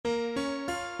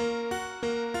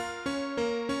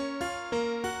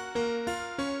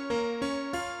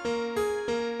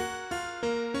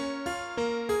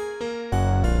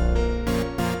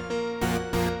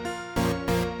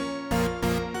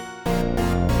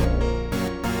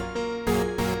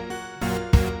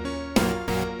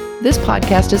This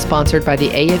podcast is sponsored by the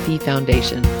AFE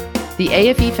Foundation. The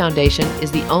AFE Foundation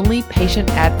is the only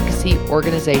patient advocacy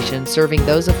organization serving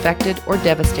those affected or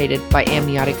devastated by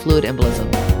amniotic fluid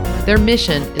embolism. Their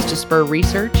mission is to spur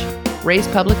research, raise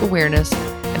public awareness,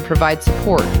 and provide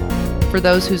support for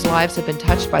those whose lives have been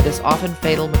touched by this often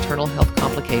fatal maternal health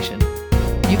complication.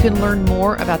 You can learn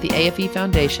more about the AFE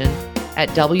Foundation at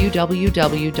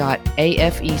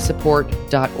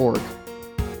www.afesupport.org.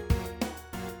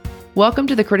 Welcome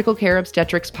to the Critical Care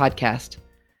Obstetrics Podcast.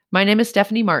 My name is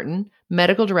Stephanie Martin,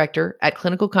 Medical Director at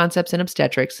Clinical Concepts in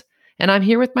Obstetrics, and I'm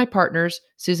here with my partners,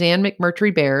 Suzanne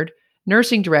McMurtry-Baird,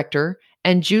 Nursing Director,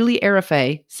 and Julie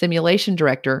Arafay, Simulation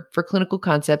Director for Clinical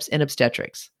Concepts in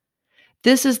Obstetrics.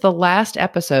 This is the last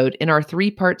episode in our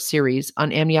three-part series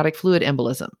on amniotic fluid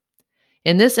embolism.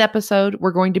 In this episode,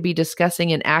 we're going to be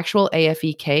discussing an actual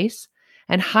AFE case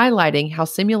and highlighting how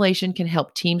simulation can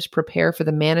help teams prepare for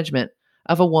the management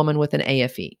of a woman with an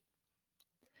AFE.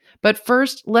 But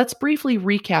first, let's briefly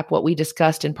recap what we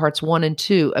discussed in parts 1 and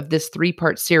 2 of this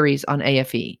three-part series on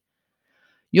AFE.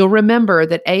 You'll remember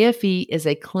that AFE is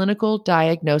a clinical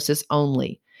diagnosis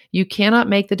only. You cannot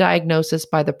make the diagnosis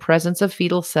by the presence of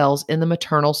fetal cells in the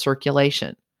maternal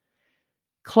circulation.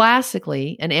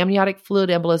 Classically, an amniotic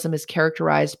fluid embolism is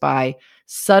characterized by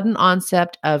sudden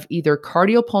onset of either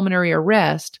cardiopulmonary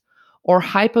arrest or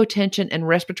hypotension and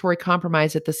respiratory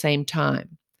compromise at the same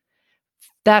time.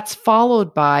 That's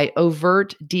followed by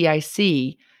overt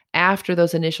DIC after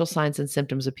those initial signs and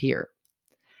symptoms appear.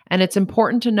 And it's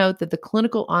important to note that the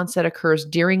clinical onset occurs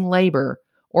during labor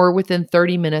or within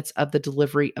 30 minutes of the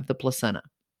delivery of the placenta.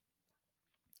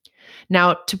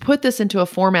 Now, to put this into a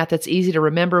format that's easy to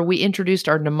remember, we introduced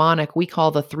our mnemonic we call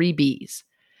the 3 Bs,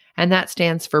 and that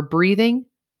stands for breathing,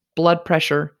 blood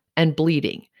pressure, and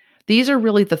bleeding. These are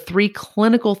really the 3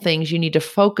 clinical things you need to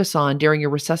focus on during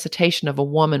your resuscitation of a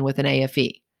woman with an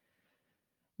AFE.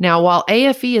 Now, while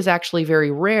AFE is actually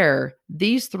very rare,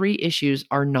 these 3 issues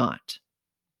are not.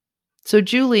 So,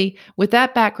 Julie, with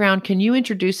that background, can you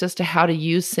introduce us to how to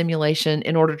use simulation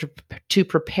in order to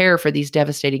prepare for these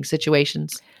devastating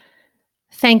situations?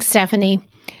 Thanks, Stephanie.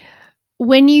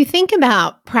 When you think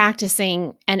about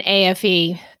practicing an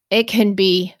AFE, it can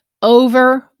be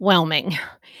overwhelming.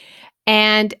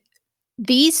 And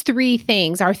these 3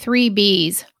 things, our 3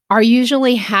 Bs, are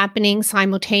usually happening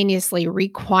simultaneously,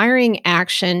 requiring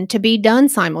action to be done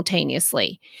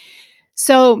simultaneously.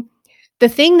 So the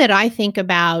thing that I think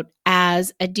about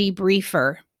as a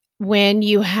debriefer when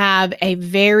you have a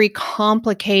very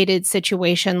complicated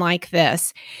situation like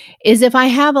this is if I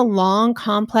have a long,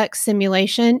 complex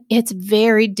simulation, it's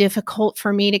very difficult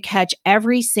for me to catch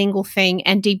every single thing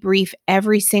and debrief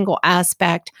every single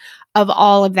aspect of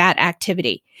all of that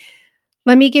activity.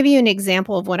 Let me give you an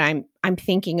example of what I'm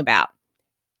thinking about.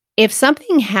 If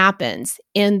something happens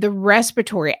in the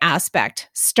respiratory aspect,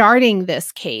 starting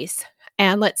this case,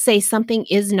 and let's say something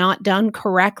is not done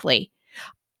correctly,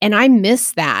 and I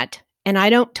miss that, and I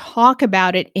don't talk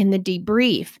about it in the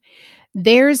debrief,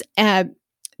 there's a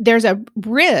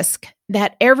risk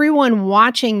that everyone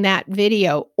watching that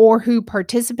video or who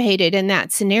participated in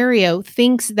that scenario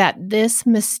thinks that this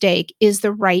mistake is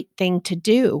the right thing to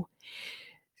do.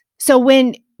 So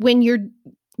when you're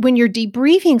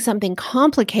debriefing something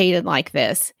complicated like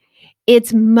this,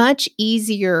 it's much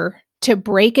easier to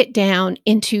break it down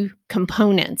into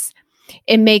components.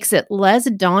 It makes it less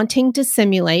daunting to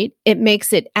simulate. It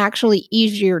makes it actually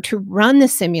easier to run the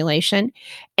simulation.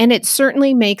 And it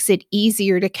certainly makes it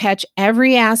easier to catch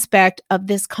every aspect of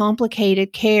this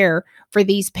complicated care for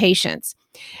these patients.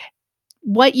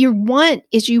 What you want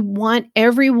is you want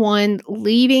everyone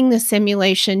leaving the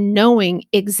simulation knowing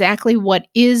exactly what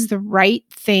is the right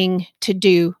thing to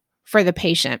do for the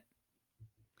patient.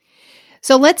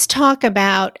 So let's talk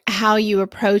about how you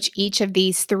approach each of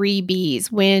these 3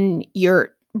 Bs when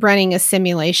you're running a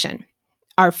simulation.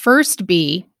 Our first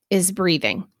B is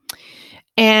breathing.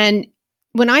 And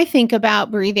when I think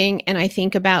about breathing and I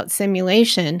think about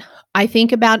simulation, I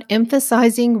think about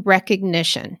emphasizing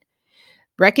recognition,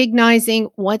 recognizing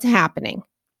what's happening,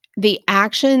 the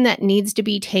action that needs to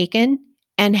be taken,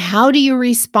 and how do you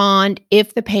respond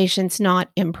if the patient's not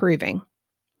improving.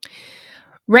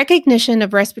 Recognition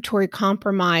of respiratory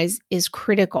compromise is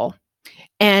critical,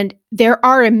 and there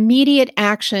are immediate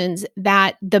actions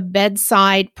that the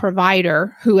bedside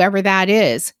provider, whoever that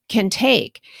is, can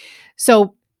take.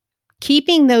 So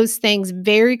keeping those things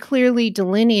very clearly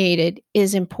delineated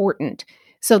is important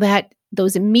so that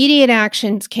those immediate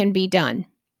actions can be done.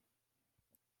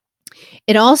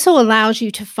 It also allows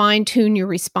you to fine-tune your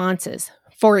responses.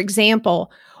 For example,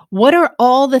 What are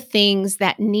all the things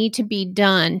that need to be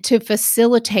done to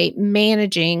facilitate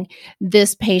managing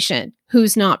this patient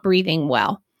who's not breathing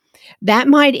well? That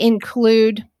might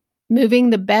include moving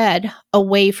the bed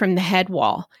away from the head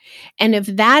wall. And if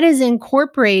that is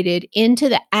incorporated into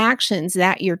the actions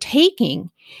that you're taking,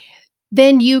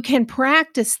 then you can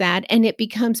practice that and it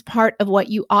becomes part of what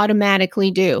you automatically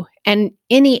do. And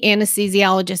any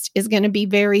anesthesiologist is going to be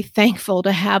very thankful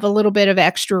to have a little bit of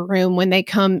extra room when they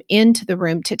come into the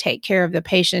room to take care of the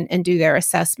patient and do their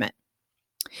assessment.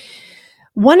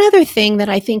 One other thing that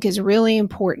I think is really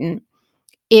important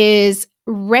is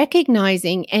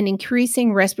recognizing and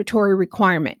increasing respiratory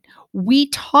requirement. We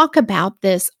talk about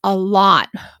this a lot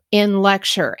in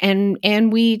lecture,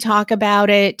 and we talk about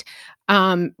it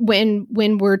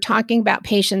when we're talking about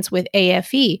patients with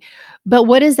AFE. But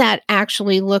what does that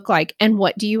actually look like, and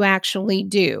what do you actually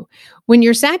do? When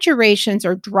your saturations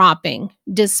are dropping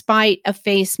despite a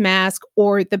face mask,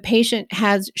 or the patient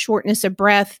has shortness of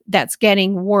breath that's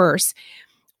getting worse,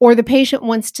 or the patient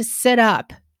wants to sit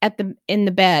up in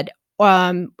the bed,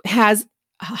 has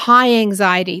high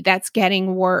anxiety that's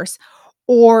getting worse,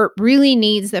 or really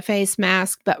needs the face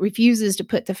mask but refuses to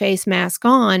put the face mask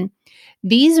on,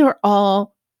 these are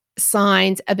all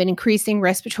signs of an increasing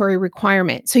respiratory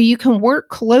requirement. So you can work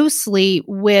closely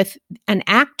with an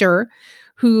actor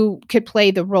who could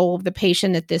play the role of the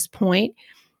patient at this point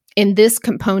in this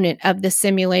component of the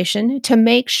simulation to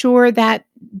make sure that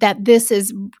this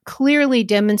is clearly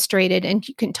demonstrated, and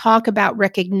you can talk about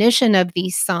recognition of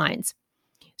these signs.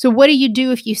 So what do you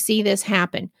do if you see this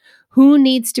happen? Who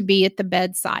needs to be at the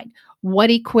bedside? What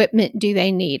equipment do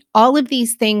they need? All of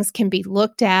these things can be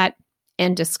looked at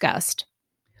and discussed.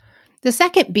 The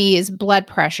second B is blood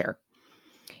pressure.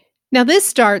 Now, this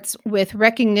starts with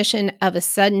recognition of a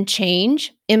sudden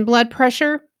change in blood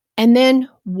pressure and then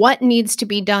what needs to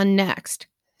be done next.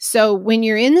 So when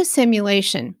you're in the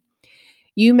simulation,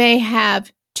 you may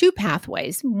have two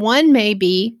pathways. One may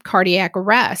be cardiac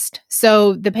arrest.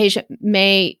 So the patient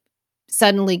may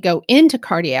suddenly go into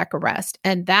cardiac arrest,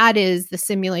 and that is the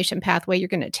simulation pathway you're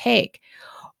going to take.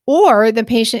 Or the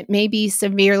patient may be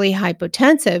severely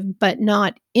hypotensive, but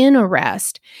not in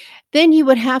arrest. Then you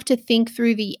would have to think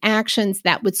through the actions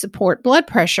that would support blood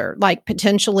pressure, like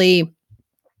potentially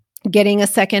getting a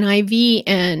second IV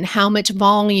in. How much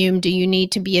volume do you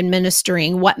need to be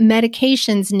administering? What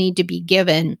medications need to be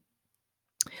given?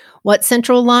 What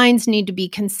central lines need to be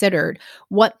considered?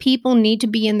 What people need to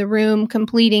be in the room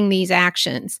completing these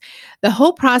actions? The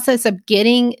whole process of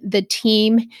getting the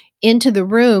team into the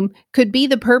room could be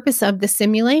the purpose of the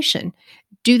simulation.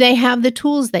 Do they have the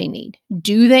tools they need?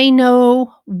 Do they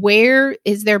know where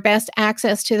is their best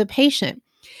access to the patient?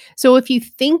 So if you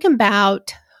think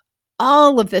about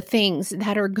all of the things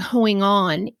that are going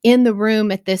on in the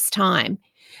room at this time,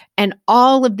 and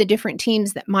all of the different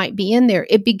teams that might be in there,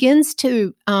 it begins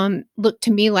to look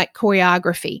to me like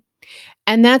choreography.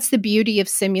 And that's the beauty of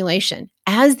simulation.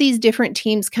 As these different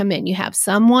teams come in, you have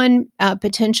someone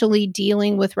potentially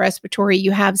dealing with respiratory,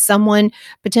 you have someone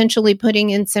potentially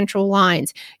putting in central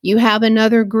lines, you have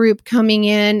another group coming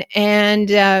in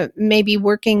and maybe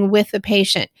working with the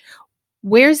patient.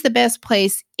 Where's the best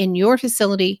place in your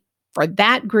facility for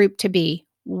that group to be?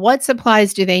 What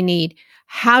supplies do they need?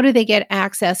 How do they get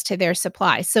access to their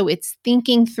supplies? So it's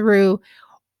thinking through,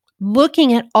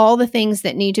 looking at all the things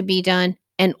that need to be done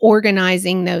and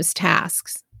organizing those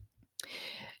tasks.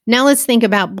 Now let's think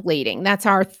about bleeding. That's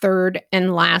our third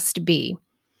and last B.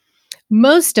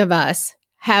 Most of us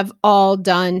have all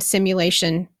done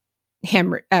simulation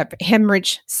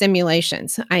hemorrhage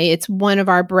simulations. It's one of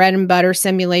our bread and butter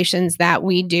simulations that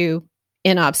we do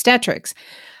in obstetrics.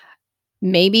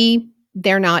 Maybe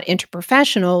they're not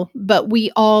interprofessional, but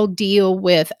we all deal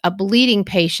with a bleeding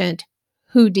patient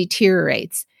who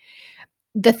deteriorates.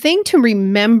 The thing to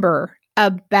remember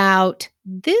about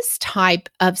this type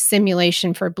of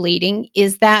simulation for bleeding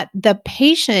is that the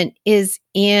patient is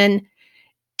in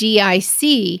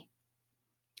DIC,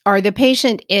 or the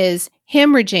patient is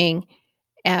hemorrhaging,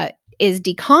 is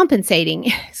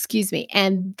decompensating,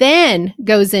 and then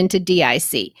goes into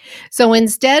DIC. So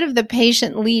instead of the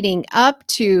patient leading up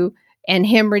to and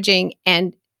hemorrhaging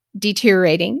and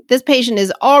deteriorating, this patient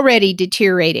is already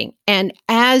deteriorating. And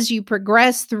as you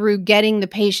progress through getting the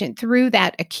patient through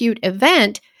that acute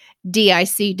event,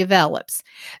 DIC develops.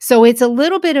 So it's a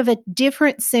little bit of a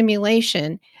different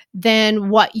simulation than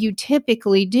what you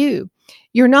typically do.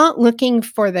 You're not looking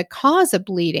for the cause of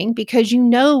bleeding because you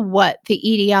know what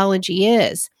the etiology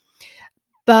is.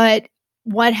 But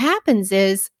what happens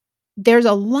is there's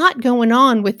a lot going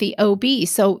on with the OB,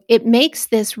 so it makes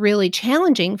this really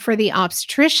challenging for the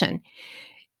obstetrician.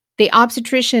 The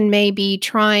obstetrician may be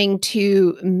trying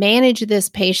to manage this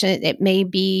patient. It may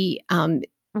be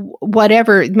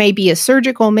whatever, it may be a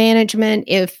surgical management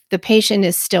if the patient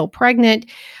is still pregnant.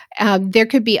 There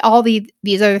could be all these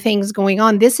other things going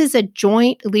on. This is a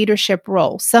joint leadership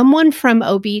role. Someone from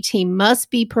OB team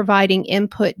must be providing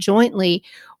input jointly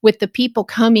with the people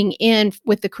coming in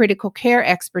with the critical care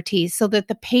expertise so that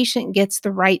the patient gets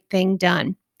the right thing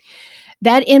done.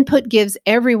 That input gives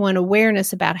everyone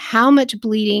awareness about how much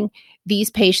bleeding these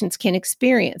patients can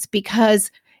experience, because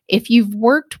if you've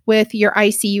worked with your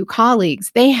ICU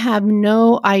colleagues, they have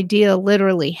no idea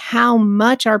literally how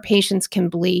much our patients can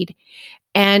bleed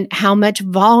and how much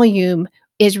volume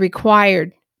is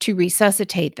required to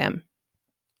resuscitate them.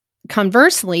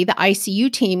 Conversely, the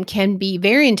ICU team can be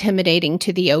very intimidating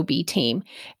to the OB team.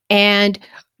 And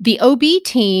the OB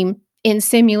team in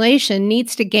simulation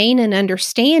needs to gain an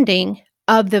understanding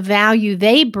of the value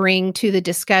they bring to the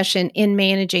discussion in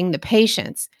managing the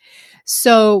patients.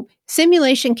 So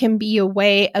simulation can be a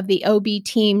way of the OB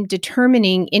team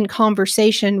determining in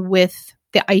conversation with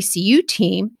the ICU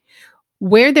team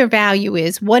where their value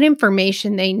is, what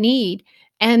information they need,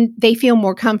 and they feel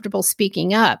more comfortable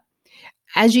speaking up.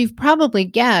 As you've probably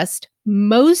guessed,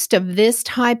 most of this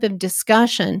type of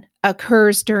discussion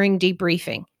occurs during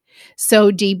debriefing.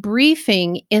 So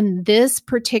debriefing in this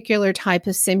particular type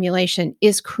of simulation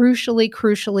is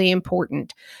crucially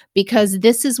important, because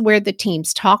this is where the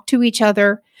teams talk to each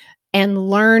other and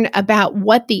learn about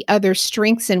what the other's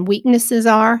strengths and weaknesses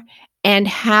are and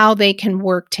how they can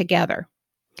work together.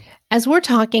 As we're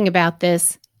talking about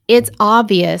this, it's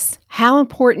obvious how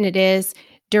important it is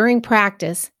during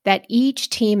practice that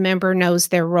each team member knows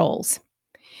their roles.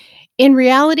 In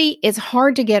reality, it's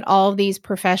hard to get all of these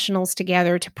professionals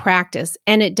together to practice,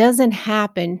 and it doesn't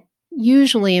happen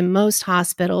usually in most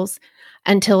hospitals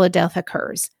until a death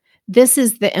occurs. This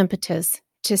is the impetus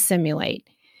to simulate.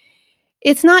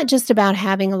 It's not just about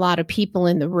having a lot of people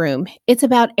in the room. It's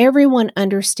about everyone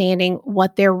understanding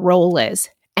what their role is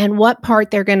and what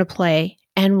part they're going to play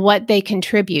and what they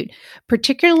contribute,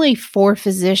 particularly for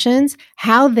physicians,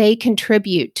 how they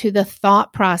contribute to the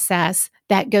thought process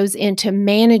that goes into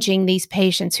managing these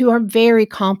patients who are very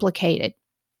complicated.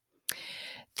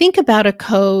 Think about a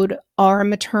code or a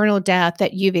maternal death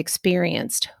that you've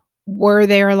experienced. Were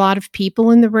there a lot of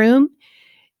people in the room?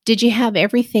 Did you have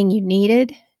everything you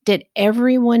needed? Did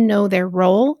everyone know their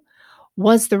role?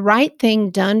 Was the right thing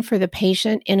done for the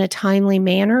patient in a timely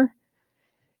manner?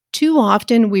 Too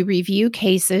often we review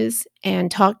cases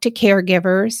and talk to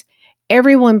caregivers.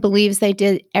 Everyone believes they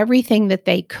did everything that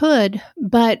they could,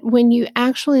 but when you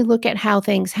actually look at how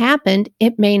things happened,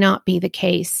 it may not be the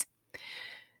case.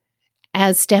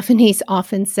 As Stephanie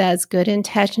often says, good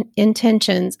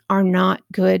intentions are not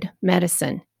good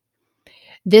medicine.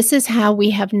 This is how we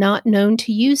have not known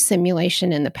to use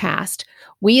simulation in the past.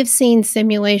 We have seen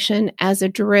simulation as a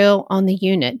drill on the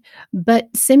unit, but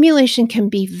simulation can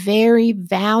be very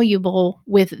valuable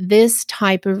with this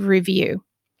type of review.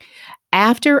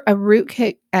 After a root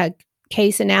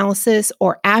case analysis,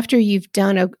 or after you've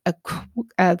done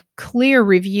a clear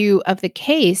review of the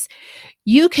case,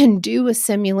 you can do a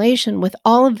simulation with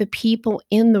all of the people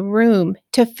in the room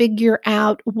to figure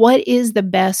out what is the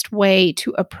best way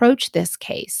to approach this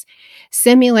case.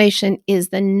 Simulation is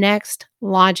the next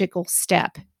logical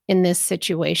step in this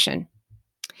situation.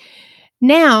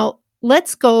 Now,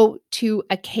 let's go to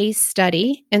a case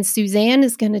study, and Suzanne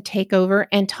is going to take over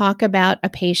and talk about a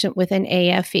patient with an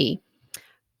AFE.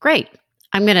 Great.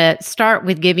 I'm going to start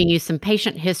with giving you some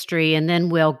patient history, and then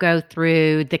we'll go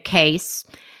through the case,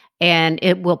 and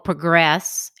it will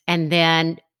progress. And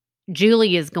then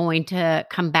Julie is going to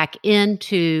come back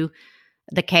into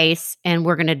the case, and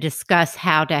we're going to discuss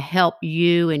how to help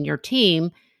you and your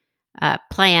team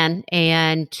plan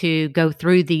and to go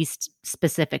through these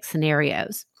specific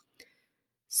scenarios.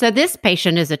 So this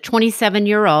patient is a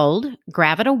 27-year-old,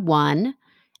 gravida 1,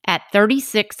 at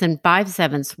 36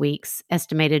 5/7 weeks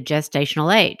estimated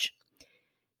gestational age.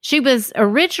 She was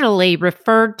originally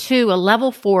referred to a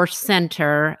level 4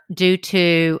 center due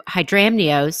to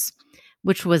hydramnios,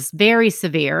 which was very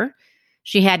severe.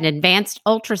 She had an advanced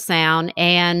ultrasound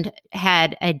and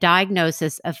had a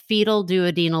diagnosis of fetal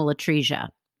duodenal atresia.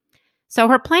 So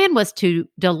her plan was to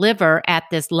deliver at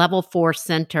this level 4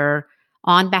 center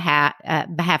on behalf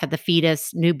of the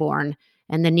fetus newborn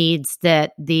and the needs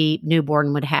that the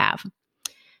newborn would have.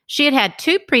 She had had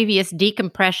 2 previous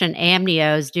decompression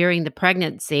amnios during the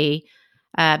pregnancy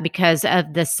because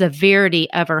of the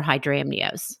severity of her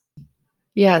hydramnios.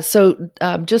 Yeah, so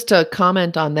just to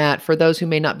comment on that, for those who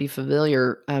may not be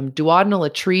familiar, duodenal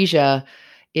atresia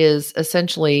is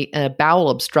essentially a bowel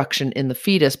obstruction in the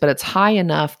fetus, but it's high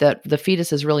enough that the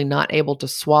fetus is really not able to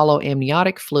swallow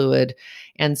amniotic fluid.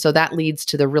 And so that leads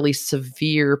to the really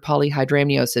severe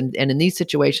polyhydramnios. And in these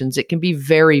situations, it can be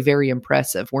very, very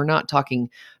impressive. We're not talking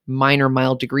minor,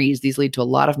 mild degrees. These lead to a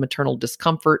lot of maternal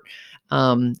discomfort,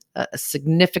 a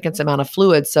significant amount of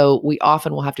fluid. So we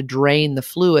often will have to drain the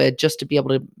fluid just to be able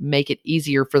to make it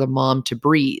easier for the mom to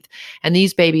breathe. And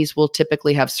these babies will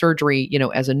typically have surgery,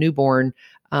 as a newborn.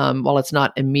 While it's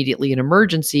not immediately an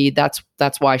emergency, that's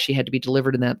why she had to be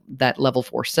delivered in that level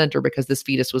 4 center, because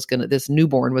this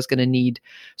newborn was going to need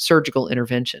surgical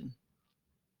intervention.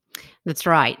 That's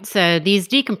right. So these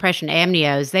decompression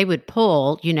amnios, they would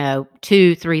pull,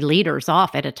 2-3 liters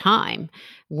off at a time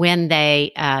when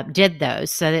they did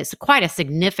those. So it's quite a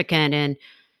significant, and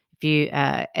if you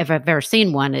if I've ever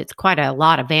seen one, it's quite a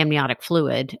lot of amniotic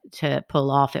fluid to pull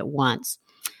off at once.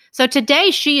 So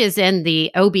today she is in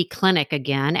the OB clinic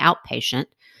again, outpatient,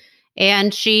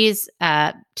 and she's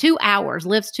lives 2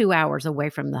 hours away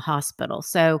from the hospital.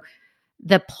 So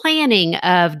the planning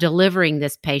of delivering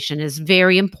this patient is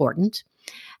very important.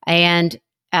 And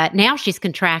now she's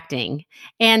contracting.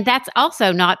 And that's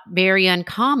also not very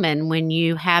uncommon when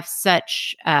you have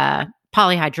such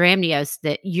polyhydramnios,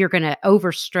 that you're going to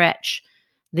overstretch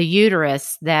the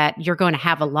uterus, that you're going to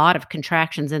have a lot of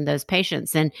contractions in those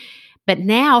patients. But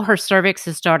now her cervix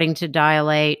is starting to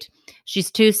dilate. She's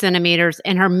 2 centimeters,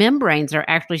 and her membranes are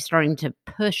actually starting to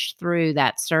push through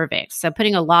that cervix. So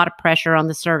putting a lot of pressure on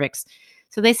the cervix.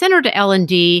 So they sent her to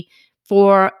L&D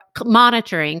for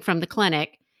monitoring from the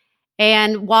clinic.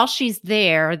 And while she's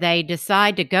there, they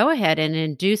decide to go ahead and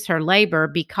induce her labor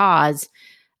because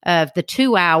of the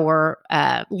 2-hour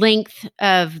length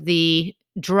of the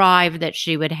drive that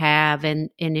she would have,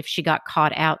 and if she got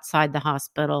caught outside the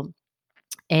hospital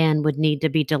and would need to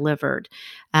be delivered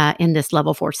in this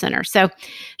level 4 center. So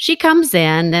she comes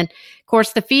in, and of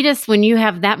course the fetus, when you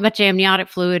have that much amniotic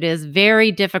fluid, is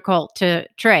very difficult to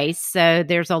trace. So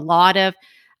there's a lot of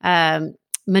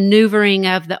maneuvering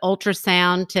of the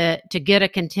ultrasound to get a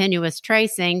continuous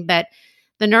tracing, but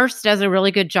the nurse does a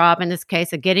really good job in this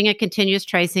case of getting a continuous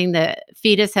tracing. The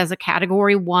fetus has a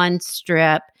category 1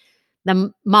 strip.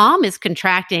 The mom is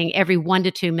contracting every 1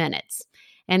 to 2 minutes.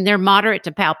 And they're moderate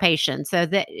to palpation, so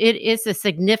that it is a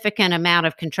significant amount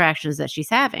of contractions that she's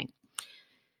having.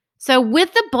 So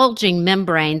with the bulging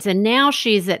membranes, and now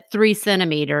she's at 3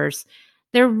 centimeters,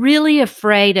 they're really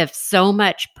afraid of so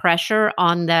much pressure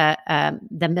on the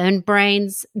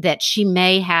membranes that she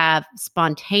may have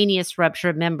spontaneous rupture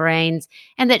of membranes,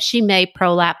 and that she may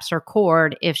prolapse her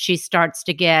cord if she starts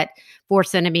to get 4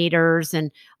 centimeters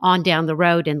and on down the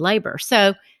road in labor.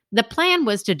 So the plan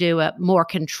was to do a more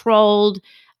controlled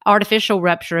artificial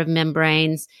rupture of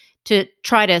membranes to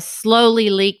try to slowly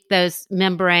leak those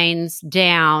membranes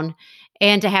down,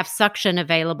 and to have suction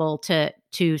available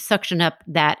to suction up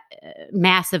that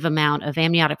massive amount of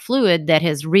amniotic fluid that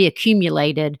has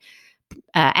reaccumulated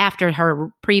after her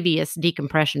previous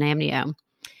decompression amnio.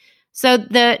 So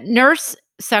the nurse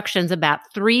suctions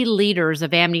about 3 liters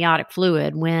of amniotic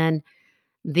fluid when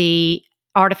the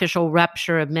artificial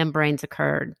rupture of membranes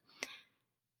occurred.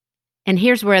 And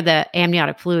here's where the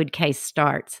amniotic fluid case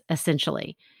starts,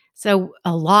 essentially. So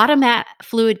a lot of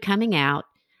fluid coming out,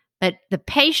 but the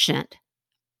patient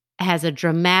has a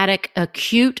dramatic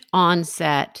acute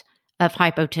onset of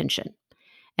hypotension,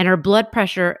 and her blood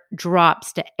pressure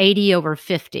drops to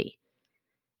 80/50,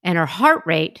 and her heart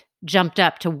rate jumped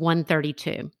up to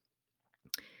 132.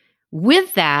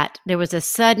 With that, there was a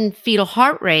sudden fetal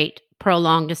heart rate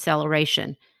prolonged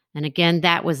deceleration. And again,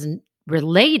 that was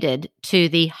related to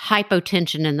the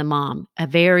hypotension in the mom, a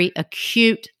very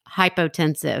acute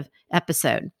hypotensive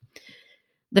episode.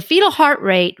 The fetal heart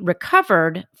rate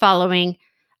recovered following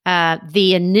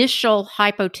the initial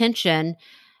hypotension,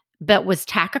 but was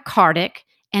tachycardic,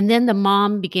 and then the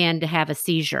mom began to have a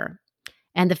seizure,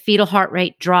 and the fetal heart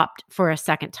rate dropped for a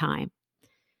second time.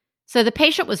 So the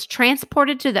patient was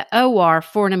transported to the OR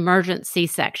for an emergent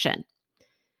C-section.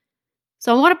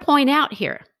 So I want to point out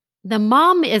here, the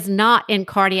mom is not in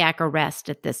cardiac arrest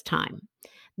at this time.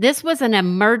 This was an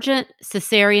emergent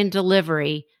cesarean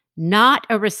delivery, not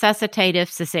a resuscitative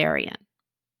cesarean.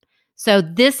 So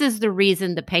this is the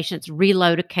reason the patient's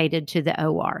relocated to the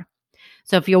OR.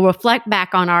 So if you'll reflect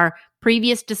back on our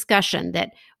previous discussion,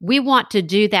 that we want to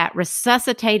do that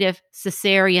resuscitative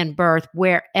cesarean birth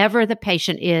wherever the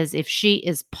patient is if she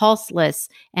is pulseless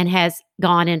and has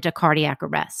gone into cardiac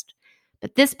arrest.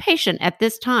 But this patient at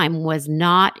this time was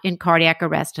not in cardiac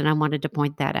arrest, and I wanted to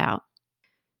point that out.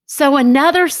 So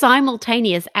another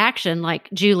simultaneous action, like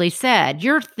Julie said,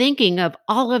 you're thinking of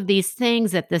all of these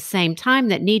things at the same time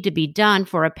that need to be done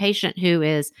for a patient who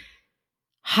is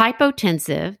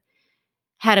hypotensive,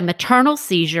 had a maternal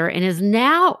seizure, and is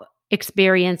now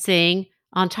experiencing,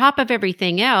 on top of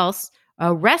everything else,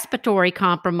 a respiratory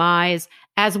compromise,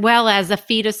 as well as a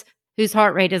fetus whose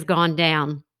heart rate has gone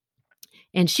down.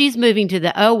 And she's moving to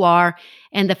the OR,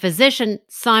 and the physician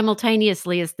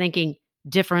simultaneously is thinking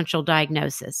differential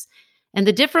diagnosis. And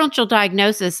the differential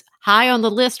diagnosis high on the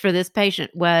list for this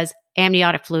patient was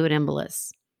amniotic fluid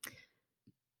embolus.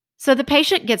 So the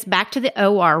patient gets back to the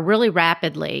OR really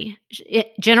rapidly.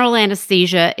 General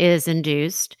anesthesia is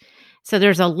induced. So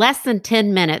there's a less than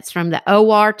 10 minutes from the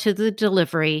OR to the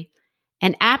delivery,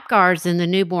 and APGARs in the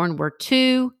newborn were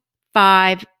 2,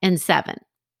 5, and 7.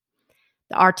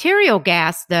 The arterial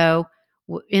gas, though,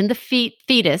 in the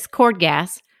fetus, cord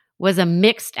gas, was a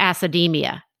mixed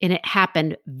acidemia, and it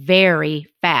happened very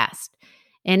fast.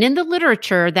 And in the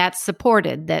literature, that's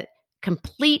supported that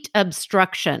complete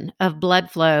obstruction of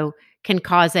blood flow can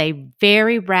cause a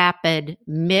very rapid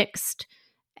mixed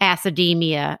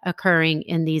acidemia occurring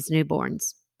in these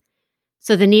newborns.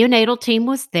 So the neonatal team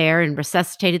was there and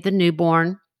resuscitated the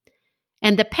newborn,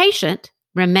 and the patient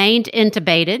remained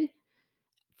intubated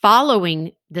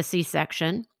following the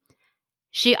C-section.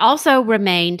 She also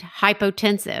remained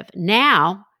hypotensive.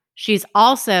 Now she's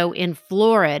also in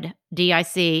florid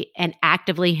DIC and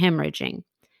actively hemorrhaging.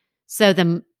 So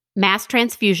the mass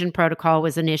transfusion protocol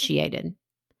was initiated.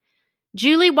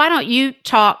 Julie, why don't you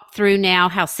talk through now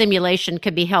how simulation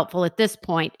could be helpful at this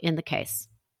point in the case?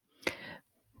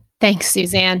 Thanks,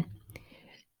 Suzanne.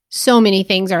 So many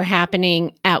things are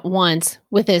happening at once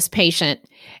with this patient,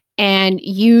 and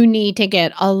you need to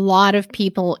get a lot of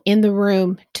people in the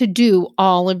room to do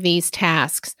all of these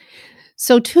tasks.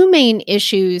 So two main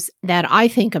issues that I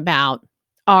think about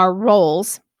are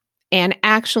roles and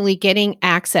actually getting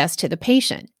access to the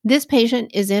patient. This patient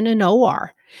is in an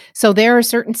OR, so there are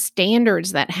certain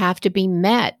standards that have to be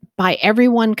met by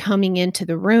everyone coming into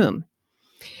the room.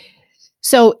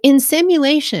 So in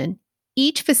simulation,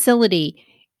 each facility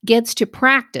gets to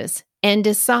practice and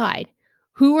decide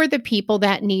who are the people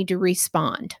that need to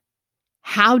respond.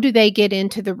 How do they get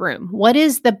into the room? What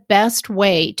is the best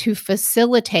way to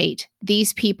facilitate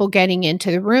these people getting into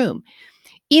the room?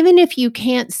 Even if you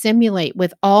can't simulate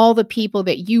with all the people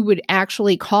that you would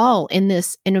actually call in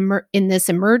this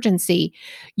emergency,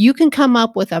 you can come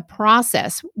up with a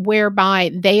process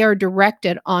whereby they are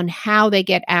directed on how they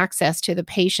get access to the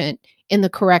patient in the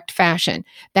correct fashion.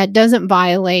 That doesn't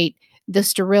violate the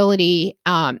sterility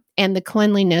and the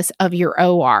cleanliness of your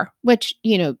OR, which,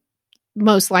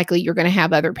 most likely you're going to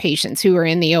have other patients who are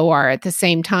in the OR at the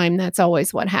same time. That's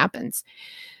always what happens.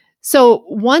 So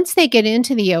once they get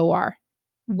into the OR,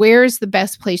 where's the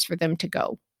best place for them to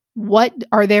go? What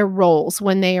are their roles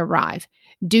when they arrive?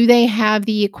 Do they have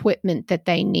the equipment that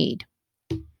they need?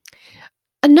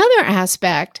 Another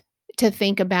aspect to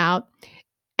think about,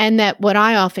 and that what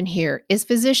I often hear, is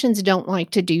physicians don't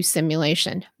like to do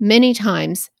simulation. Many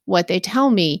times what they tell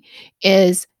me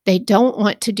is they don't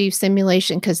want to do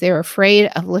simulation because they're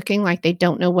afraid of looking like they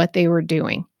don't know what they were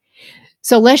doing.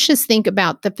 So let's just think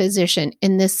about the physician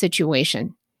in this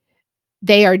situation.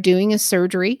 They are doing a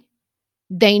surgery.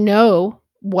 They know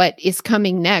what is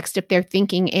coming next. If they're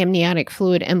thinking amniotic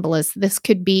fluid embolus, this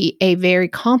could be a very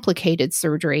complicated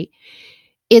surgery.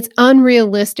 It's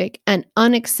unrealistic and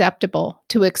unacceptable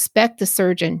to expect the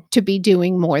surgeon to be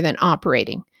doing more than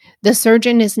operating. The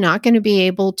surgeon is not going to be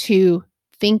able to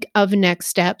think of next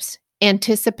steps,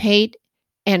 anticipate,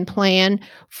 and plan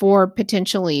for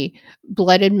potentially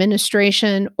blood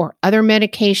administration or other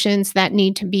medications that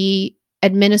need to be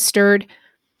administered.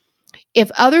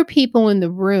 If other people in the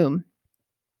room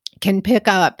can pick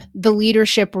up the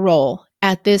leadership role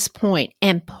at this point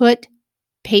and put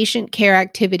patient care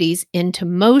activities into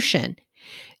motion,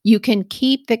 you can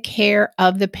keep the care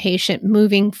of the patient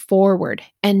moving forward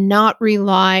and not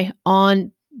rely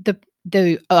on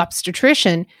the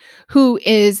obstetrician, who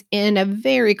is in a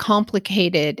very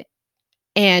complicated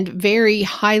and very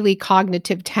highly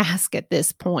cognitive task at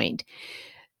this point.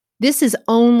 This is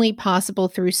only possible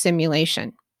through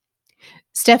simulation.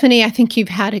 Stephanie, I think you've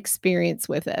had experience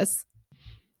with this.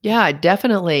 Yeah,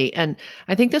 definitely. And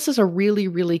I think this is a really,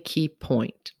 really key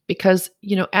point because,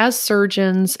 as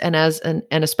surgeons and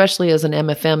especially as an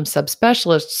MFM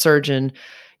subspecialist surgeon,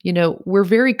 we're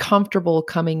very comfortable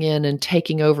coming in and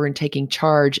taking over and taking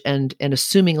charge and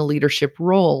assuming a leadership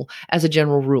role as a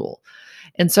general rule.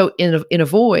 And so in a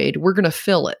void, we're going to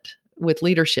fill it with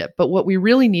leadership. But what we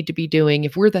really need to be doing,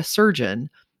 if we're the surgeon,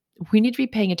 we need to be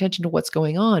paying attention to what's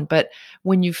going on. But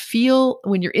when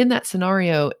you're in that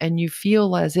scenario and you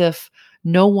feel as if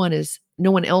no one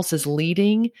else is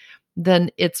leading,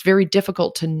 then it's very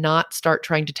difficult to not start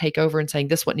trying to take over and saying,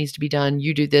 this is what needs to be done.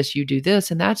 You do this, you do this.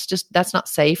 And that's not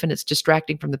safe. And it's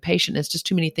distracting from the patient. It's just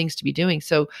too many things to be doing.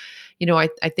 So, I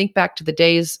think back to the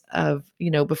days of,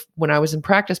 when I was in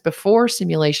practice before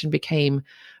simulation became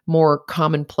more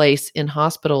commonplace in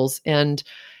hospitals. And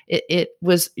it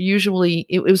was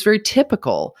very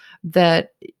typical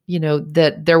that,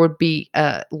 that there would be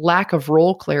a lack of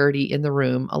role clarity in the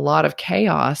room, a lot of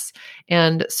chaos.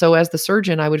 And so as the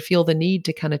surgeon, I would feel the need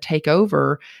to kind of take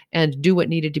over and do what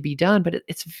needed to be done, but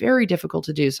it's very difficult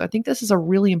to do. So I think this is a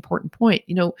really important point.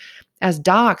 As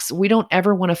docs, we don't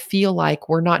ever want to feel like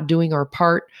we're not doing our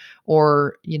part,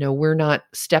 or, we're not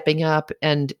stepping up,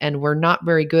 and we're not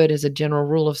very good as a general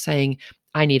rule of saying,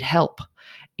 I need help.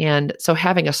 And so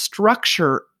having a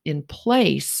structure in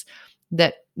place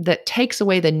that takes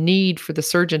away the need for the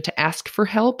surgeon to ask for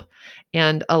help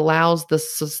and allows the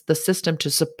system to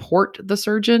support the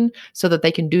surgeon so that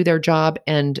they can do their job,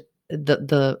 and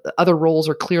the other roles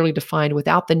are clearly defined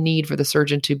without the need for the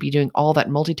surgeon to be doing all that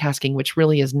multitasking, which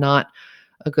really is not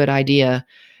a good idea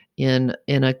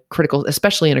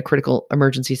especially in a critical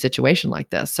emergency situation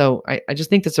like this. So I just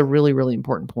think that's a really, really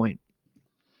important point.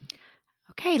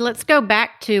 Okay, let's go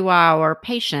back to our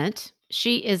patient.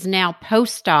 She is now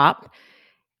post-op.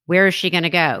 Where is she going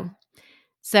to go?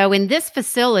 So in this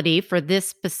facility, for this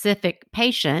specific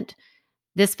patient,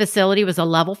 this facility was a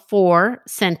level 4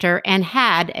 center and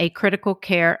had a critical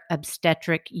care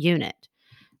obstetric unit.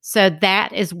 So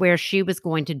that is where she was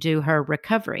going to do her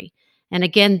recovery. And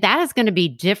again, that is going to be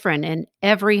different in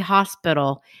every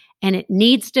hospital, and it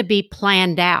needs to be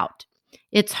planned out.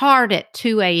 It's hard at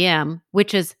 2 a.m.,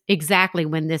 which is exactly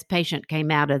when this patient came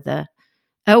out of the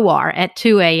OR at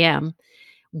 2 a.m.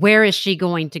 Where is she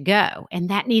going to go? And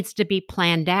that needs to be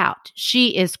planned out.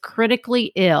 She is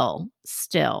critically ill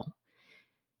still.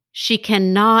 She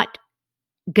cannot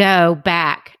go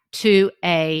back to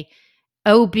a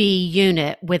OB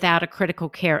unit without a critical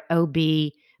care OB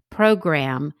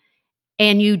program.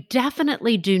 And you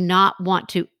definitely do not want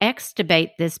to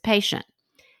extubate this patient.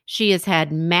 She has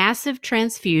had massive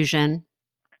transfusion.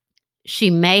 She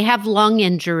may have lung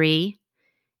injury,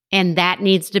 and that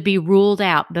needs to be ruled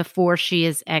out before she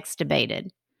is extubated.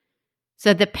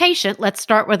 So the patient, let's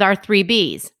start with our 3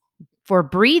 Bs. For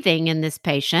breathing in this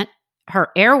patient, her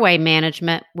airway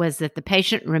management was that the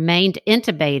patient remained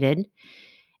intubated.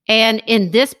 And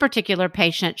in this particular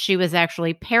patient, she was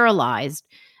actually paralyzed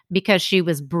because she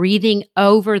was breathing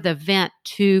over the vent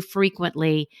too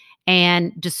frequently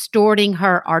and distorting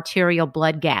her arterial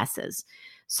blood gases.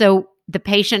 So the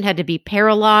patient had to be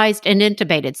paralyzed and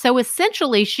intubated. So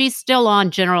essentially, she's still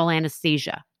on general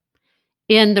anesthesia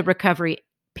in the recovery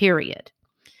period.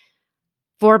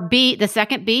 For B, the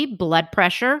second B, blood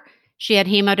pressure, she had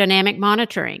hemodynamic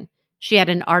monitoring. She had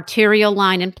an arterial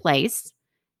line in place,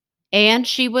 and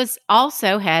she was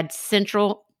also had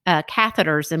central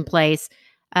catheters in place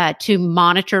to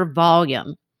monitor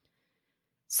volume.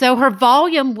 So her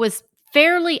volume was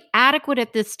fairly adequate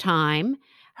at this time.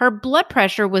 Her blood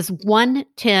pressure was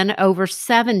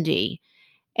 110/70.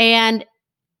 And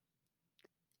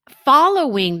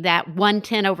following that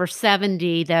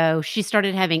 110/70, though, she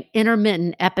started having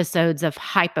intermittent episodes of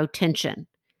hypotension.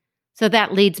 So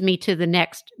that leads me to the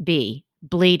next B,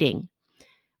 bleeding.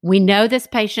 We know this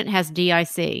patient has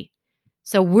DIC.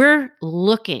 So we're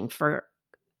looking for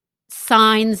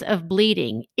signs of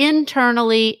bleeding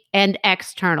internally and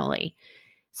externally.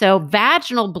 So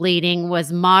vaginal bleeding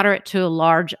was moderate to a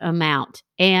large amount,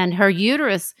 and her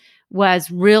uterus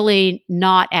was really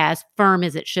not as firm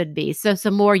as it should be. So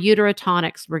some more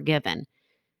uterotonics were given.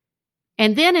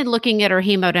 And then in looking at her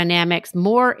hemodynamics,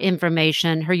 more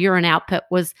information, her urine output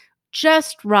was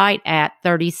just right at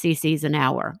 30 cc's an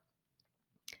hour.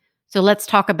 So let's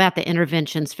talk about the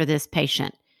interventions for this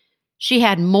patient. She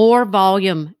had more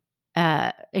volume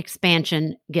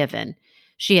expansion given.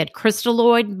 She had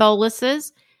crystalloid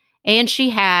boluses, and she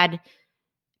had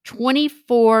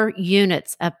 24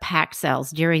 units of PAC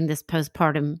cells during this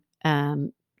postpartum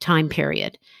time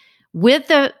period. With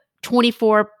the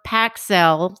 24 PAC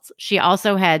cells, she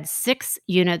also had 6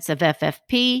 units of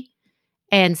FFP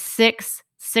and 6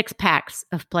 packs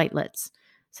of platelets.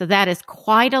 So that is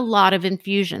quite a lot of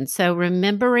infusion. So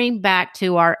remembering back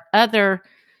to our other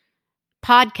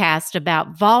podcast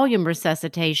about volume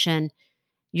resuscitation,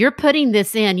 you're putting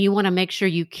this in, you want to make sure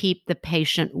you keep the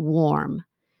patient warm.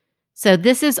 So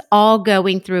this is all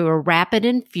going through a rapid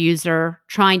infuser,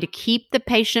 trying to keep the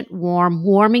patient warm,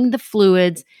 warming the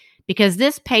fluids, because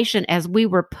this patient, as we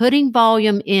were putting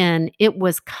volume in, it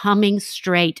was coming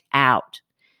straight out.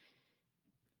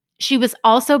 She was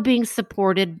also being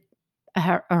supported,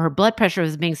 her blood pressure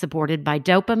was being supported by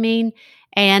dopamine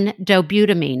and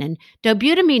dobutamine. And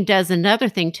dobutamine does another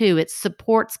thing too. It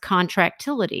supports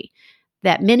contractility,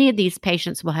 that many of these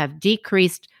patients will have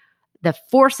decreased, the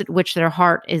force at which their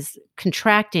heart is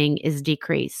contracting is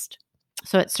decreased.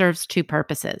 So it serves two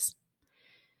purposes.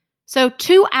 So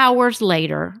 2 hours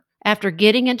later, after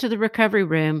getting into the recovery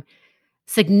room,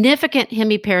 significant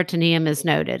hemiperitoneum is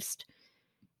noticed.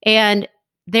 And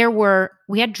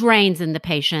we had drains in the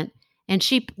patient, and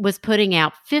she was putting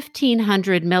out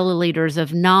 1,500 milliliters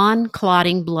of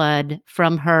non-clotting blood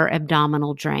from her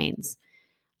abdominal drains.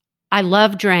 I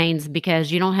love drains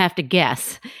because you don't have to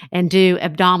guess and do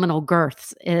abdominal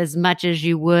girths as much as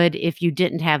you would if you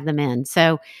didn't have them in.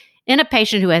 So in a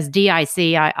patient who has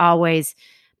DIC, I always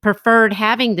preferred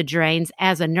having the drains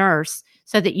as a nurse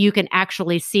so that you can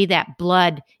actually see that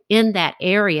blood in that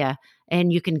area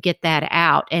and you can get that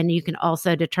out. And you can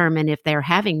also determine if they're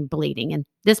having bleeding. And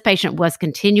this patient was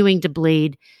continuing to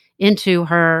bleed into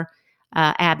her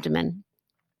abdomen.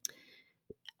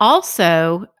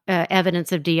 Also,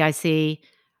 evidence of DIC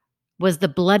was the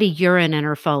bloody urine in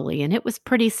her Foley, and it was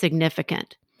pretty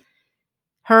significant.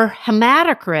 Her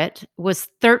hematocrit was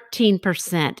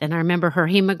 13%, and I remember her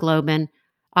hemoglobin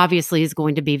obviously is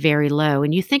going to be very low.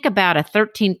 And you think about a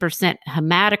 13%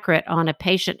 hematocrit on a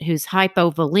patient who's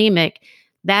hypovolemic,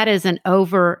 that is an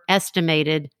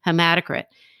overestimated hematocrit.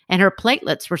 And her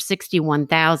platelets were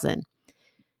 61,000.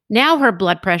 Now her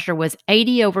blood pressure was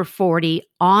 80/40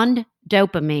 on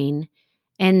dopamine,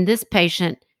 and this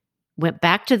patient went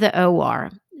back to the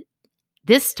OR.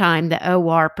 This time, the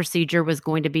OR procedure was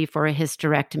going to be for a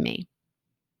hysterectomy.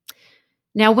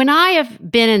 Now, when I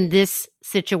have been in this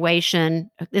situation,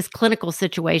 this clinical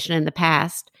situation in the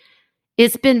past,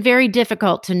 it's been very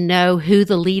difficult to know who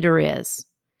the leader is.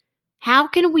 How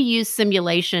can we use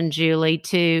simulation, Julie,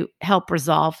 to help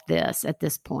resolve this at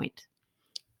this point?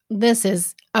 This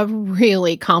is a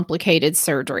really complicated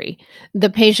surgery. The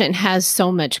patient has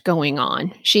so much going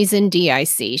on. She's in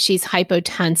DIC. She's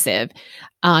hypotensive.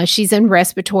 She's in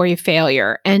respiratory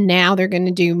failure. And now they're going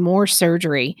to do more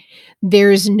surgery.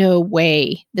 There's no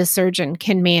way the surgeon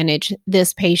can manage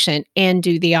this patient and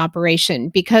do the operation,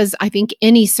 because I think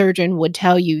any surgeon would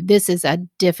tell you this is a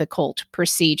difficult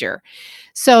procedure.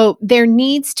 So there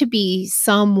needs to be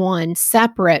someone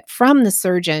separate from the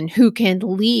surgeon who can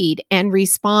lead and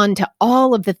respond to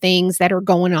all of the things that are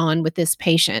going on with this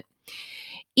patient.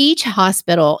 Each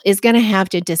hospital is going to have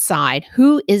to decide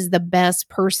who is the best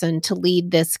person to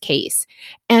lead this case.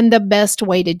 And the best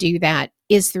way to do that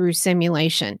is through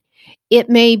simulation. It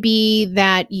may be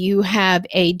that you have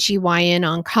a GYN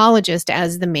oncologist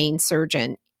as the main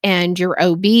surgeon, and your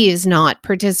OB is not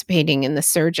participating in the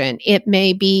surgeon. It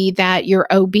may be that your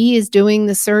OB is doing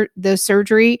the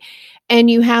surgery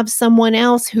and you have someone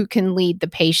else who can lead the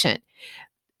patient.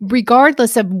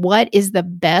 Regardless of what is the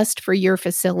best for your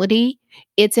facility,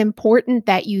 it's important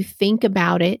that you think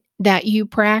about it, that you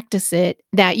practice it,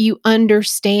 that you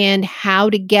understand how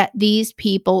to get these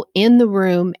people in the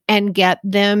room and get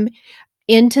them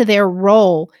into their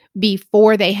role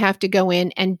before they have to go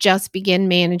in and just begin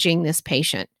managing this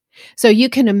patient. So you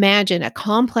can imagine a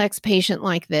complex patient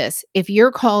like this. If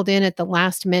you're called in at the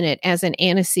last minute as an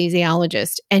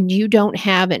anesthesiologist and you don't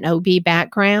have an OB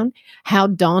background, how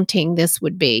daunting this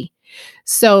would be.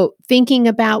 So thinking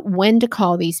about when to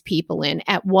call these people in,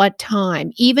 at what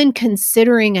time, even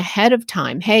considering ahead of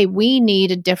time, hey, we need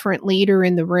a different leader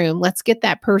in the room. Let's get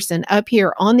that person up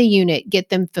here on the unit, get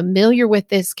them familiar with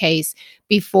this case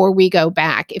before we go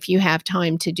back, if you have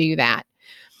time to do that.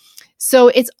 So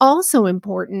it's also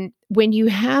important when you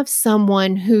have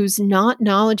someone who's not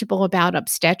knowledgeable about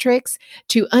obstetrics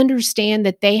to understand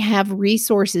that they have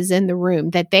resources in the room,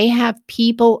 that they have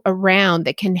people around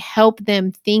that can help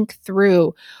them think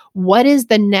through what is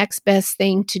the next best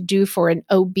thing to do for an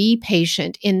OB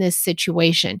patient in this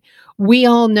situation. We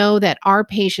all know that our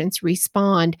patients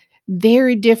respond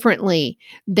very differently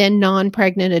than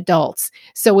non-pregnant adults.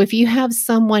 So if you have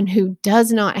someone who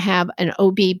does not have an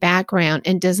OB background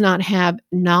and does not have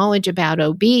knowledge about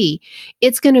OB,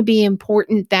 it's going to be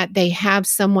important that they have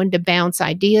someone to bounce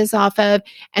ideas off of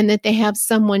and that they have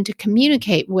someone to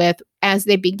communicate with as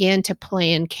they begin to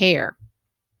plan care.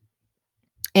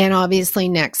 And obviously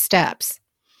next steps.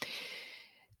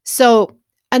 So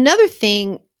another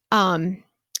thing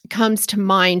comes to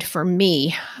mind for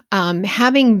me,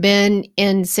 having been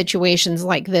in situations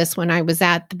like this when I was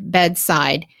at the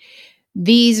bedside,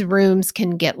 these rooms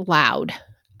can get loud.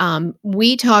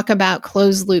 we talk about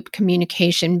closed loop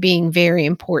communication being very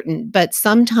important, but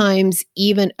sometimes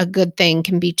even a good thing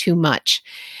can be too much.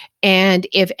 And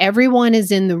if everyone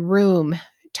is in the room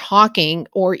talking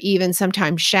or even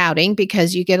sometimes shouting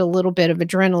because you get a little bit of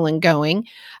adrenaline going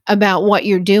about what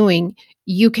you're doing,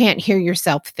 you can't hear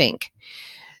yourself think.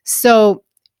 So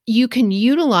you can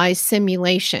utilize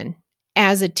simulation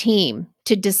as a team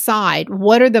to decide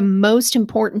what are the most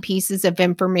important pieces of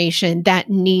information that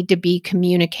need to be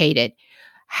communicated.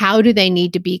 How do they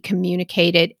need to be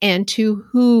communicated, and to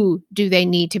who do they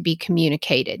need to be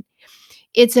communicated?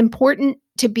 It's important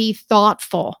to be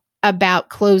thoughtful about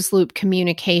closed loop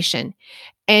communication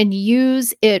and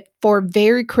use it for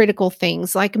very critical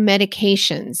things like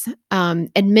medications,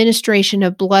 administration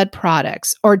of blood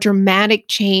products, or dramatic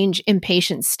change in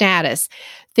patient status,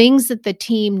 things that the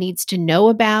team needs to know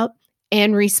about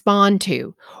and respond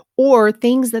to, or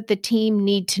things that the team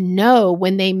need to know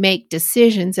when they make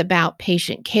decisions about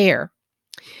patient care.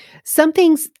 Some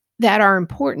things that are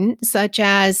important, such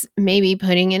as maybe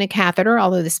putting in a catheter,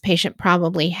 although this patient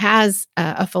probably has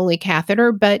a Foley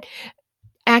catheter, but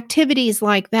activities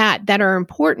like that are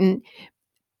important,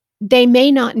 they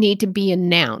may not need to be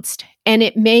announced. And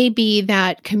it may be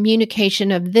that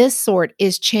communication of this sort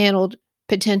is channeled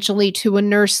potentially to a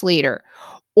nurse leader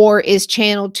or is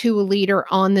channeled to a leader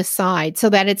on the side, so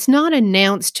that it's not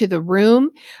announced to the room,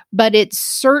 but it's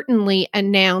certainly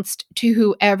announced to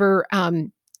whoever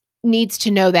needs to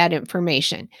know that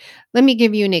information. Let me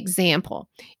give you an example.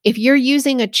 If you're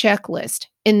using a checklist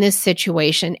in this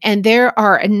situation and there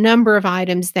are a number of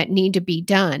items that need to be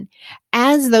done,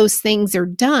 as those things are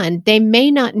done, they may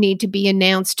not need to be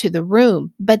announced to the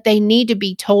room, but they need to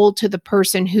be told to the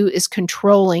person who is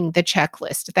controlling the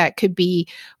checklist. That could be,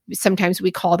 sometimes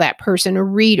we call that person a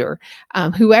reader.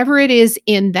 Whoever it is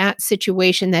in that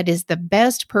situation that is the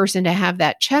best person to have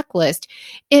that checklist,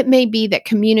 it may be that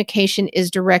communication is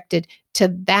directed to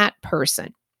that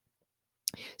person.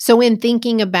 So in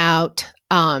thinking about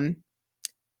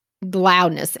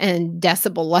loudness and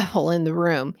decibel level in the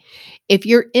room, if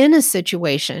you're in a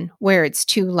situation where it's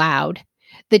too loud,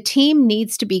 the team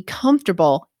needs to be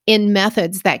comfortable in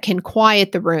methods that can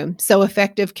quiet the room so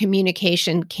effective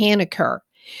communication can occur.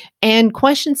 And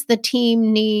questions the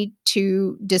team need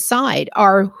to decide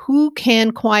are: who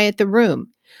can quiet the room?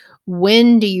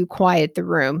 When do you quiet the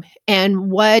room?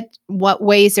 And what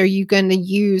ways are you going to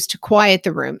use to quiet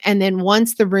the room? And then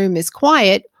once the room is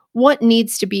quiet, what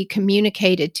needs to be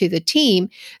communicated to the team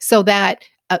so that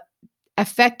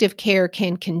effective care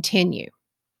can continue?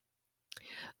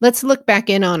 Let's look back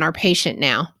in on our patient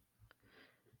now.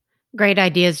 Great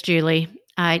ideas, Julie.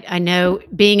 I know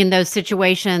being in those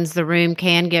situations, the room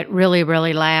can get really,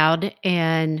 really loud,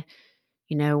 and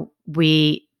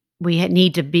we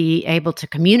need to be able to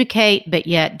communicate, but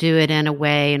yet do it in a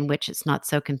way in which it's not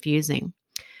so confusing.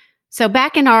 So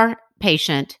back in our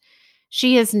patient,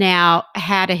 she has now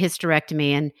had a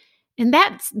hysterectomy, and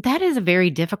that is a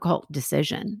very difficult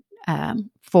decision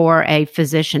for a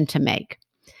physician to make,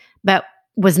 but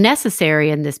was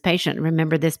necessary in this patient.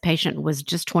 Remember, this patient was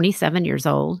just 27 years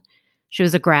old. She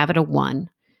was a gravida 1.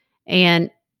 And,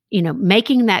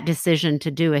 making that decision to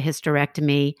do a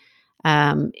hysterectomy,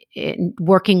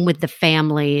 working with the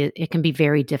family, it can be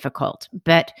very difficult.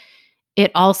 But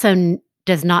it also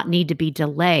does not need to be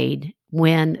delayed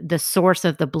when the source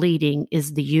of the bleeding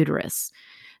is the uterus.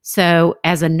 So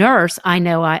as a nurse, I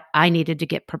know I needed to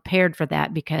get prepared for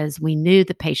that because we knew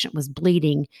the patient was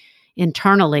bleeding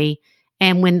internally.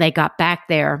 And when they got back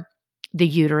there, the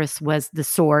uterus was the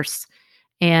source,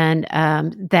 and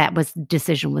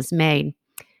decision was made.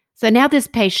 So now this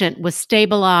patient was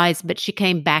stabilized, but she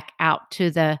came back out to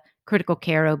the critical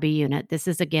care OB unit. This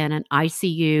is, again, an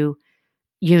ICU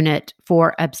unit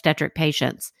for obstetric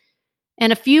patients.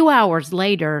 And a few hours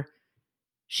later,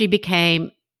 she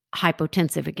became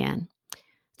hypotensive again.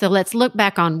 So let's look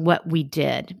back on what we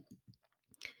did.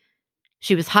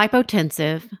 She was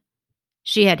hypotensive.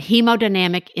 She had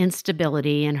hemodynamic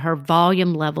instability and her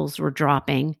volume levels were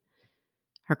dropping.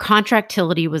 Her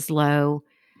contractility was low.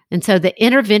 And so the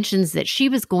interventions that she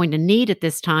was going to need at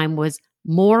this time was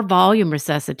more volume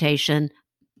resuscitation.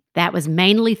 That was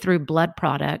mainly through blood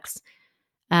products,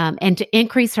 and to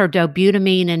increase her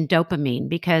dobutamine and dopamine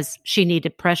because she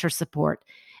needed pressure support.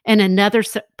 And another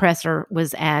suppressor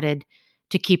was added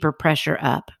to keep her pressure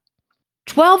up.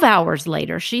 12 hours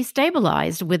later, she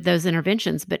stabilized with those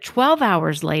interventions, but 12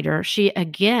 hours later, she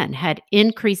again had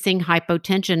increasing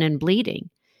hypotension and bleeding.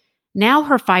 Now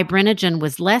her fibrinogen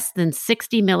was less than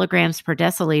 60 milligrams per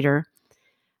deciliter.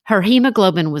 Her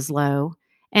hemoglobin was low,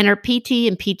 and her PT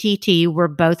and PTT were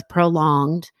both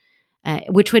prolonged,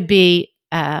 which would be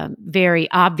very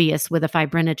obvious with a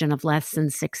fibrinogen of less than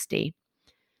 60.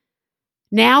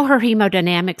 Now her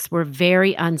hemodynamics were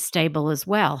very unstable as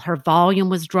well. Her volume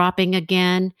was dropping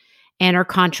again, and her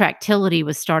contractility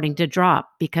was starting to drop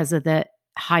because of the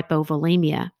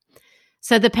hypovolemia.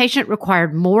 So the patient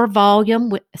required more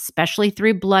volume, especially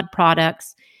through blood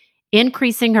products,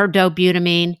 increasing her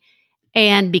dobutamine.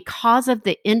 And because of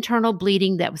the internal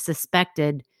bleeding that was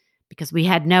suspected, because we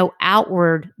had no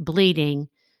outward bleeding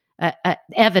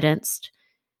evidenced,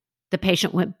 the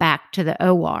patient went back to the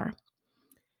OR.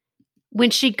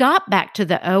 When she got back to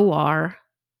the OR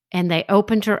and they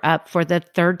opened her up for the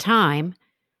third time,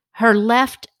 her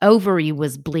left ovary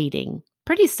was bleeding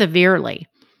pretty severely.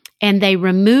 And they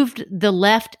removed the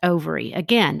left ovary.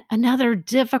 Again, another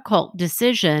difficult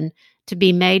decision to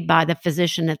be made by the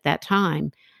physician at that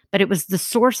time, but it was the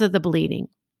source of the bleeding.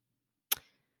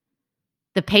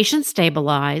 The patient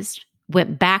stabilized,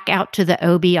 went back out to the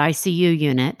OB ICU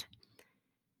unit,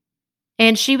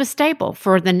 and she was stable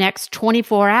for the next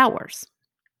 24 hours.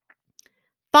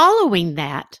 Following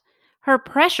that, her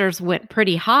pressures went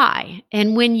pretty high.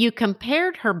 And when you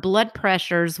compared her blood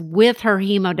pressures with her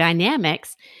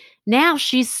hemodynamics, now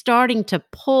she's starting to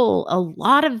pull a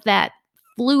lot of that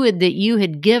fluid that you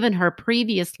had given her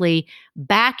previously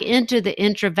back into the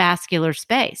intravascular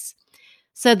space.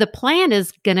 So the plan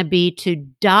is going to be to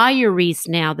diurese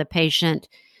now the patient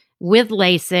with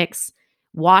Lasix,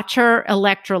 watch her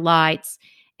electrolytes,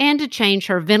 and to change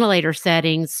her ventilator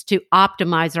settings to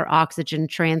optimize her oxygen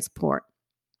transport.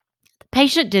 The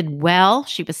patient did well.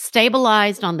 She was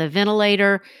stabilized on the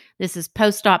ventilator. This is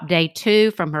post-op day 2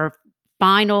 from her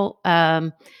final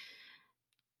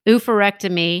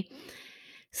oophorectomy.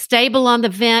 Stable on the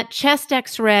vent. Chest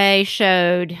x-ray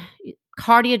showed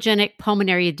cardiogenic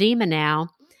pulmonary edema now,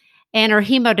 and her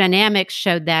hemodynamics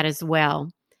showed that as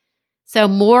well. So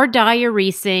more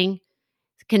diuresing,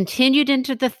 continued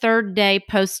into the third day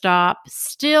post-op,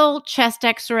 still chest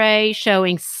x-ray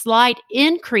showing slight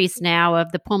increase now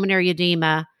of the pulmonary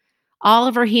edema. All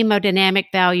of her hemodynamic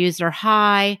values are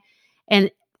high, and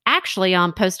actually,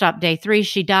 on post-op day 3,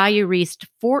 she diuresed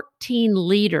 14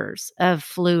 liters of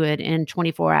fluid in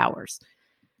 24 hours.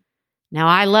 Now,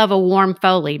 I love a warm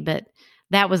Foley, but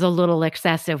that was a little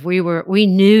excessive. We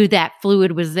knew that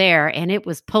fluid was there, and it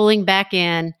was pulling back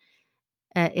in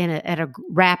at a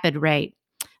rapid rate.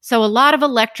 So a lot of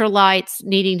electrolytes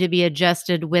needing to be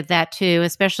adjusted with that too,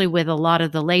 especially with a lot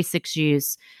of the Lasix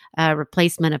use,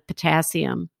 replacement of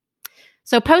potassium.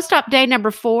 So post-op day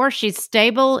number 4, she's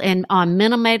stable and on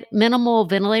minimal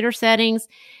ventilator settings,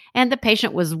 and the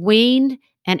patient was weaned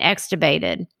and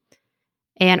extubated.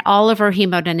 And all of her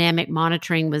hemodynamic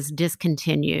monitoring was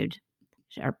discontinued.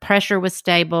 Her pressure was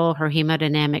stable. Her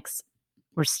hemodynamics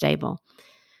were stable.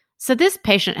 So this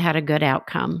patient had a good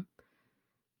outcome.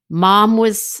 Mom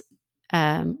was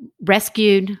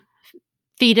rescued.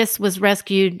 Fetus was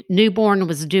rescued. Newborn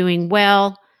was doing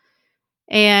well.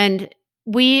 And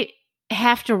we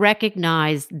have to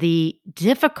recognize the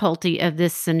difficulty of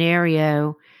this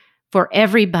scenario for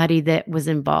everybody that was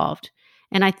involved.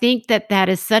 And I think that that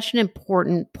is such an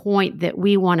important point that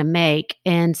we want to make.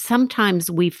 And sometimes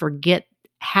we forget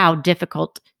how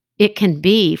difficult it can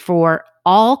be for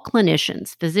all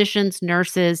clinicians, physicians,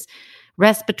 nurses,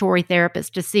 respiratory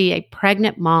therapists to see a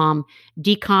pregnant mom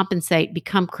decompensate,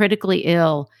 become critically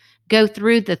ill, go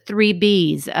through the 3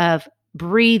 Bs of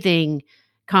breathing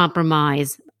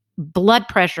compromise, blood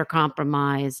pressure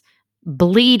compromise,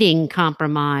 bleeding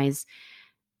compromise.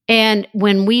 And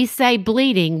when we say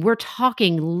bleeding, we're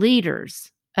talking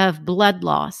liters of blood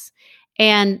loss.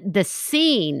 And the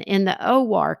scene in the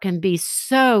OR can be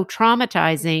so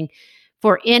traumatizing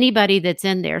for anybody that's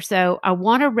in there. So I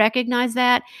want to recognize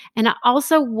that. And I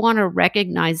also want to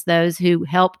recognize those who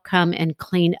help come and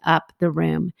clean up the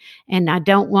room. And I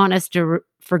don't want us to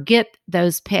forget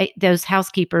those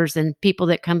housekeepers and people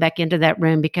that come back into that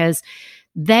room, because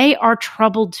they are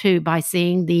troubled too by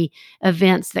seeing the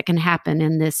events that can happen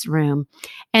in this room.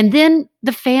 And then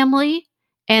the family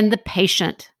and the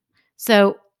patient.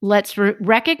 So let's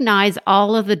recognize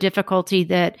all of the difficulty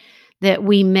that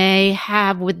we may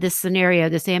have with this scenario,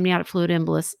 this amniotic fluid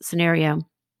embolus scenario.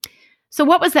 So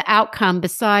what was the outcome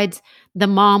besides the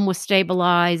mom was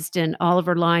stabilized and all of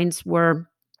her lines were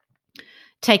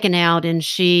taken out and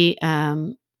she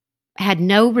had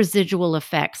no residual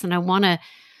effects? And I want to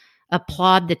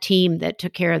applaud the team that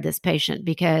took care of this patient,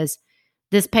 because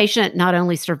this patient not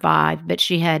only survived, but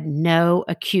she had no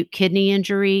acute kidney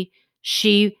injury.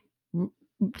 She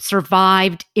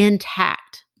survived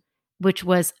intact, which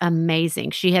was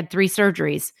amazing. She had 3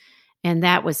 surgeries, and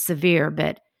that was severe,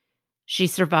 but she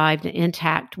survived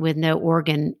intact with no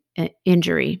organ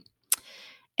injury.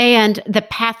 And the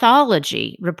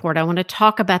pathology report, I want to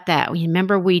talk about that.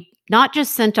 Remember, we not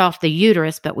just sent off the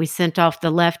uterus, but we sent off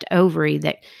the left ovary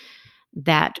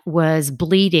that was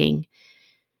bleeding.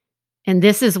 And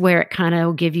this is where it kind of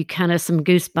will give you kind of some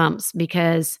goosebumps,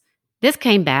 because this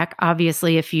came back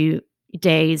obviously a few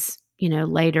days,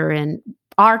 later, and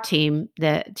our team,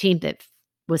 the team that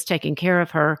was taking care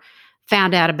of her,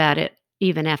 found out about it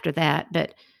even after that.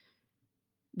 But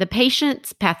the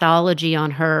patient's pathology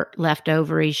on her left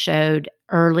ovary showed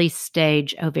early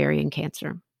stage ovarian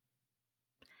cancer.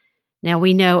 Now,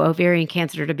 we know ovarian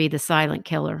cancer to be the silent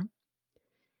killer.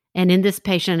 And in this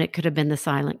patient, it could have been the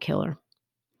silent killer.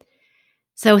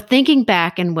 So thinking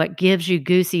back, and what gives you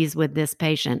goosies with this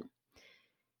patient,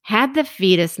 had the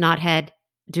fetus not had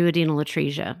duodenal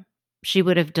atresia, she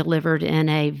would have delivered in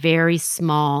a very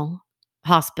small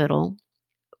hospital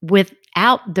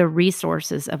without the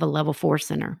resources of a level 4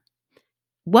 center.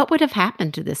 What would have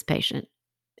happened to this patient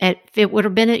if it would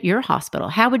have been at your hospital?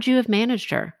 How would you have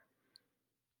managed her?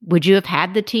 Would you have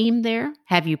had the team there?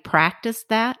 Have you practiced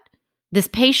that? This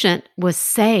patient was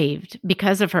saved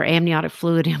because of her amniotic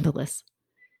fluid embolus.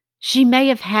 She may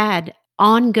have had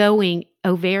ongoing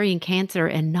ovarian cancer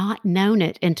and not known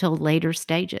it until later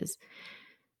stages.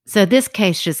 So this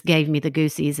case just gave me the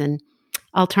goosies, and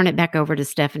I'll turn it back over to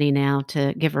Stephanie now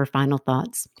to give her final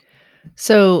thoughts.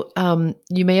 So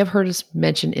you may have heard us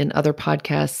mention in other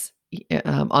podcasts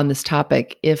on this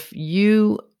topic, if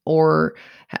you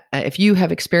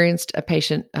have experienced a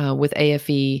patient with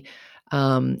AFE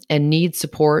and need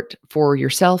support for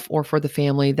yourself or for the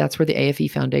family, that's where the AFE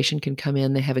Foundation can come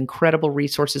in. They have incredible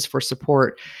resources for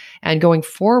support. And going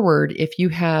forward, if you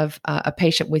have a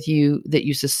patient with you that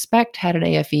you suspect had an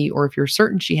AFE, or if you're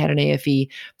certain she had an AFE,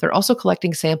 they're also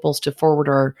collecting samples to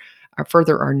further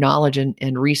our knowledge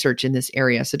and research in this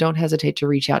area. So don't hesitate to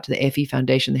reach out to the AFE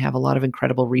Foundation. They have a lot of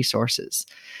incredible resources.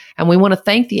 And we want to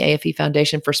thank the AFE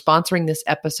Foundation for sponsoring this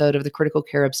episode of the Critical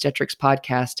Care Obstetrics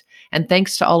podcast. And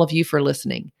thanks to all of you for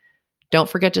listening. Don't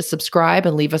forget to subscribe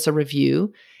and leave us a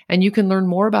review. And you can learn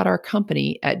more about our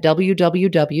company at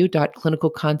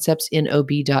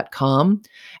www.clinicalconceptsinob.com.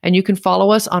 And you can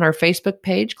follow us on our Facebook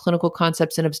page, Clinical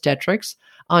Concepts in Obstetrics,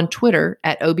 on Twitter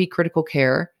at OB Critical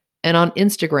Care, and on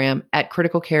Instagram at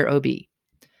Critical Care OB.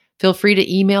 Feel free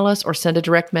to email us or send a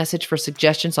direct message for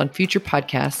suggestions on future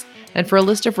podcasts. And for a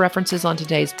list of references on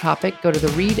today's topic, go to the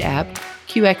Read app,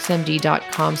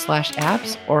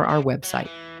 qxmd.com/apps, or our website.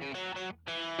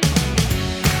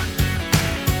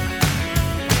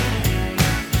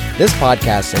 This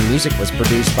podcast and music was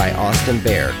produced by Austin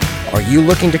Baird. Are you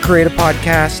looking to create a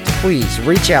podcast? Please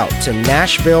reach out to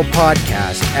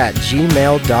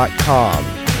nashvillepodcast@gmail.com.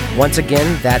 Once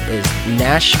again, that is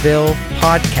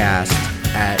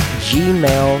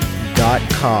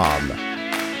nashvillepodcast@gmail.com.